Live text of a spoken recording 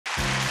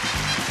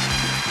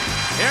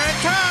Here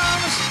it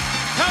comes.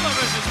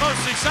 Television's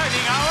most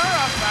exciting hour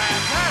of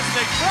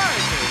fantastic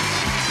prizes.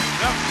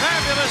 The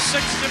fabulous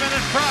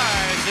 60-minute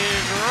prize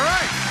is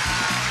right.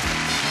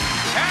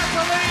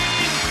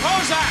 Kathleen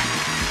Kozak.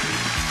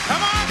 Come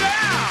on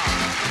down.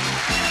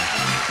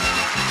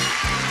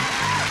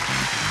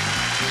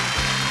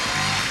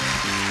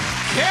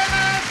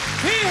 Kenneth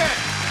Peahitt.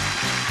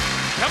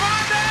 Come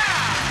on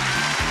down.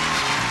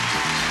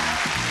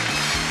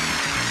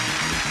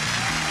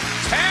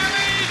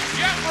 Tammi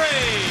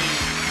Jeffrey.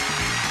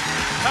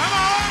 Come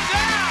on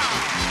down.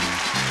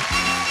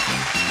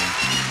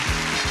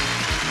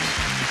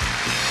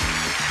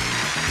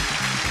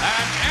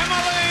 And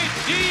Emily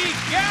D.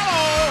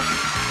 Gallo.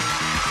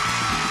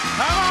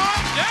 Come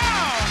on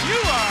down.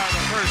 You are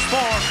the first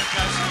four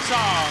contestants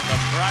on The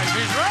Price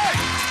is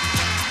Right.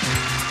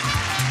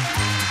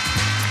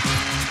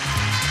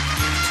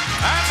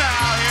 And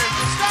now here's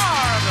the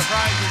star of The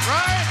Price is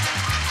Right,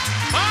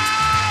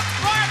 Bob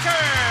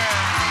Barker.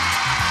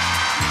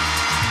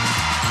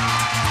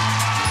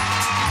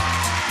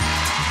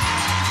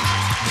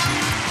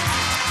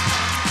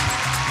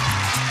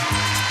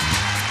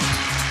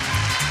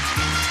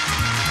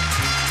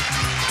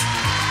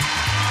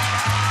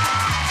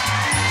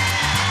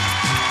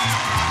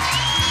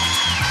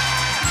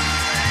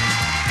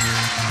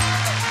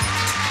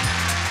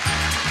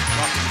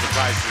 Welcome to The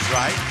Price is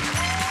Right.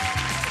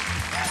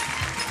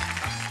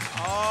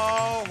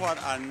 What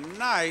a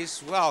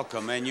nice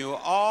welcome. And you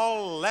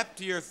all leapt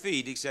to your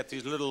feet, except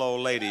these little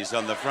old ladies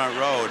on the front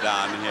row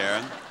down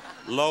here.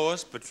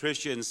 Lois,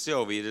 Patricia, and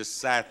Sylvia just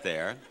sat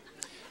there.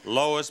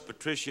 Lois,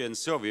 Patricia, and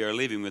Sylvia are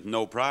leaving with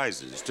no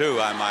prizes, too,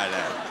 I might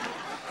add.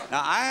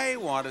 Now, I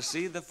want to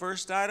see the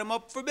first item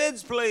up for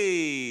bids,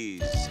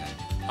 please.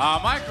 A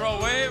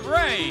microwave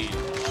range.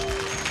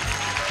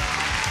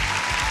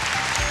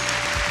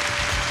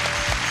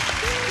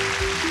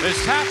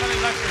 This Tappan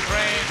electric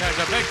range has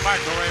a big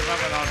microwave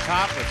oven on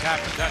top with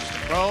Tappan Contestant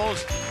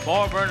controls,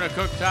 4-burner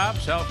cooktop,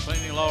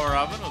 self-cleaning lower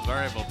oven with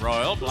variable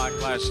broil, black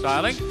glass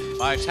styling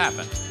by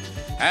Tappan.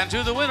 And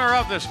to the winner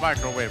of this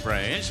microwave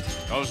range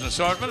goes an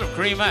assortment of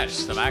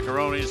creamettes, the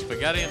macaroni and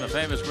spaghetti in the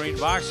famous green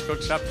box,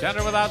 cooks up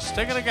tender without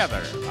sticking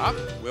together. Up.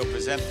 We'll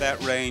present that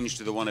range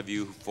to the one of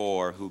you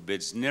four who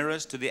bids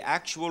nearest to the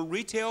actual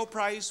retail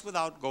price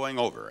without going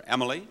over.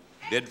 Emily,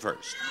 bid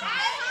first.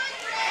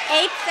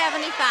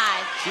 $8.75.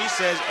 She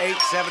says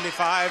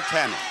 $8.75,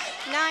 Tammi.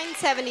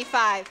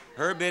 $9.75.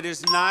 Her bid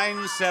is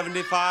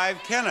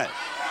 $9.75, Kenneth.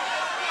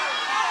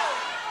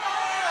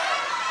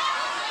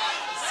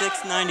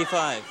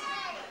 $6.95.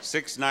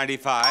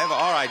 $6.95.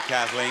 All right,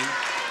 Kathleen.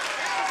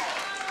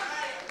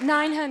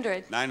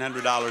 $900.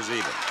 $900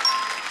 even.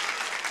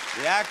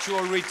 The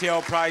actual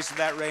retail price of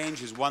that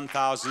range is $1,680.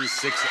 Tammi,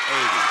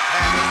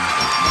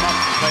 come up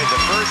and play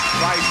the first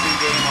pricing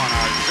game on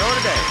our show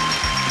today.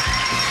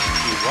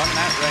 You won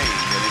that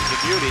range, and it's a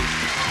beauty.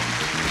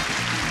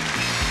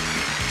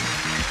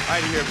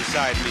 Right here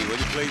beside me, will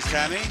you please,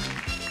 Tammi?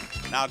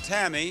 Now,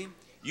 Tammi,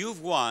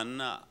 you've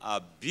won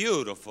a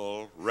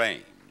beautiful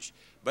range.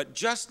 But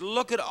just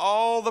look at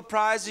all the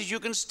prizes you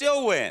can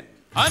still win.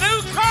 A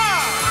new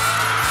car!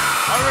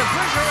 A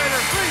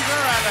refrigerator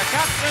freezer and a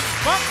captain's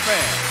bunk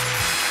bed.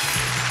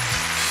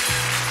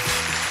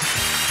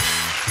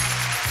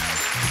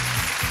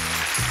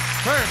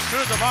 First,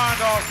 through the Barn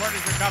Door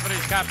Furniture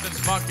Company's Captain's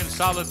Bunk in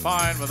solid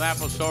pine with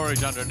ample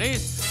storage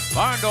underneath,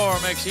 Barn Door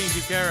makes easy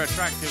care,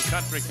 attractive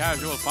country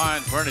casual pine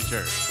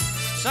furniture.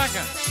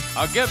 Second,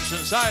 a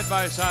Gibson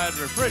side-by-side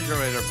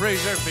refrigerator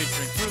freezer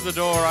featuring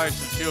through-the-door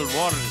ice and chilled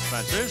water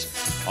dispensers,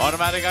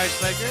 automatic ice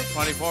maker,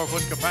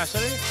 24-foot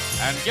capacity,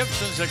 and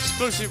Gibson's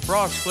exclusive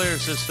frost clear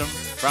system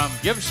from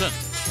Gibson.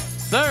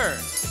 Third,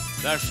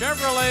 the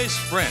Chevrolet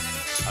Sprint,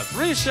 a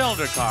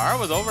 3-cylinder car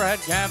with overhead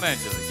cam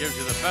engine that gives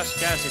you the best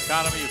gas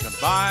economy you can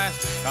buy.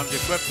 Comes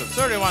equipped with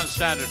 31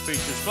 standard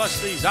features plus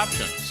these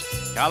options: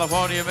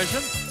 California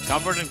emission,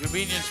 comfort and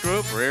convenience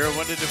group, rear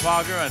window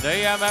defogger, and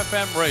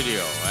AM/FM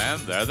radio. And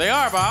there they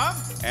are, Bob.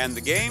 And the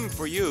game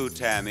for you,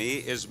 Tammi,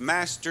 is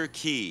Master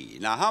Key.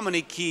 Now, how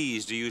many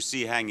keys do you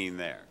see hanging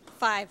there?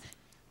 5.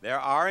 There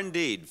are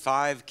indeed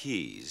 5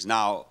 keys.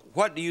 Now,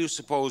 what do you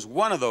suppose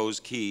one of those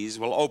keys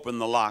will open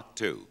the lock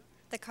to?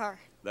 The car.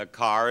 The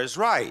car is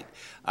right.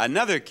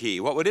 Another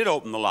key, what would it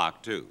open the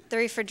lock to? The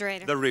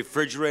refrigerator. The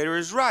refrigerator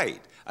is right.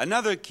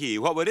 Another key,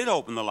 what would it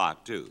open the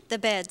lock to? The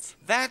beds.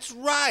 That's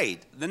right.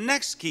 The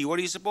next key, what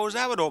do you suppose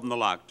that would open the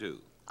lock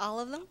to? All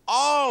of them?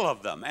 All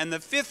of them. And the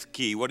 5th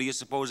key, what do you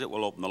suppose it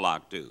will open the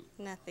lock to?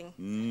 Nothing.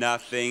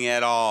 Nothing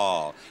at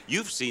all.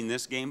 You've seen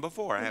this game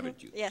before,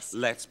 haven't you? Yes.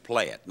 Let's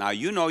play it. Now,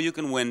 you know you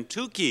can win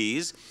 2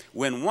 keys,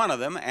 win one of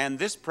them, and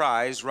this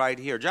prize right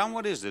here. John,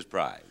 what is this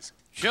prize?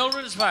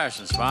 Children's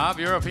fashions, Bob.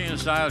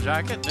 European-style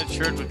jacket, knit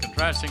shirt with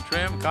contrasting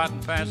trim, cotton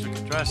pants with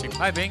contrasting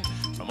piping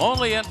from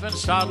only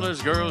infants, toddlers,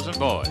 girls, and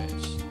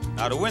boys.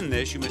 Now, to win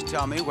this, you must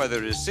tell me whether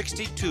it is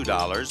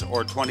 $62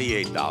 or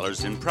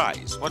 $28 in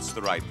price. What's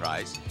the right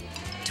price?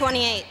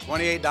 $28.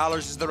 $28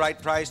 is the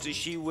right price. Does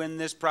she win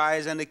this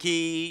prize and a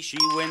key? She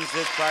wins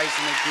this prize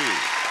and a key.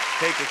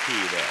 Take a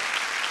key there.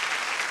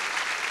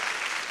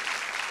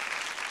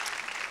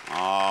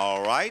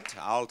 All right,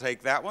 I'll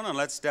take that one, and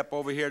let's step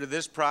over here to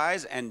this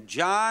prize. And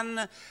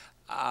John,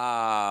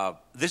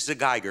 this is a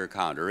Geiger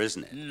counter,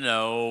 isn't it?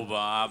 No,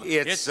 Bob.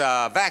 It's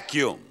a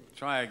vacuum.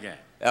 Try again.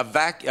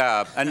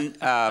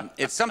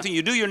 It's something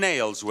you do your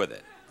nails with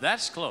it.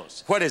 That's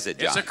close. What is it,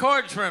 John? It's a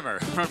cord trimmer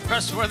from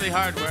Trustworthy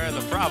Hardware,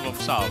 the problem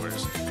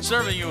solvers.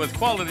 Serving you with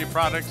quality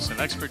products and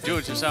expert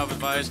do-it-yourself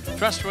advice,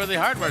 Trustworthy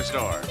Hardware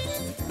store.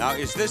 Now,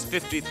 is this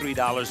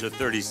 $53 or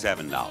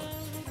 $37?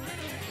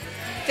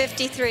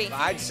 53.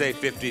 I'd say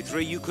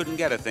 53. You couldn't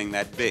get a thing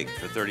that big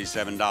for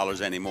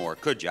 $37 anymore,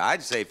 could you?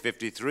 I'd say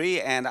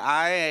 53, and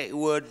I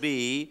would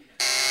be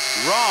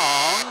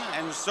wrong,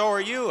 and so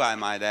are you, I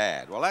might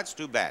add. Well, that's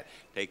too bad.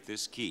 Take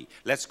this key.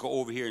 Let's go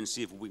over here and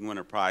see if we can win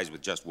a prize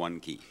with just one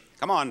key.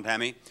 Come on,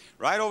 Tammy.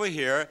 Right over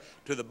here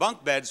to the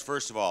bunk beds,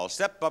 first of all.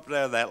 Step up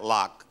to that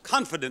lock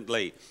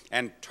confidently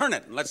and turn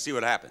it, and let's see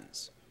what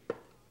happens.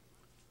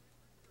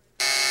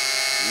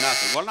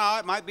 Nothing. Well, now,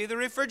 it might be the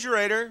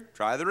refrigerator.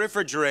 Try the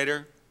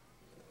refrigerator.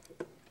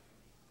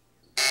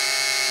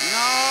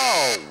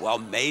 No. Well,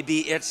 maybe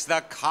it's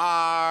the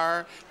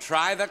car.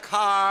 Try the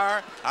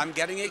car. I'm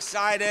getting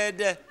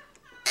excited.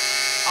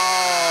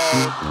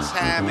 Oh,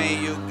 Tammy,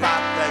 you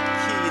got the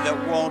key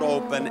that won't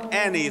open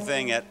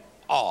anything at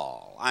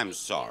all. I'm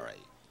sorry.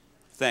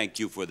 Thank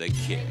you for the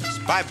kiss.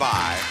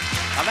 Bye-bye.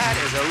 Now, that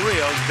is a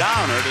real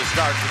downer to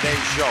start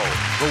today's show.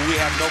 But we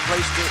have no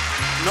place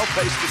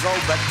to go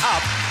but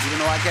up,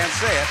 even though I can't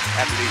say it,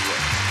 after these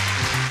words.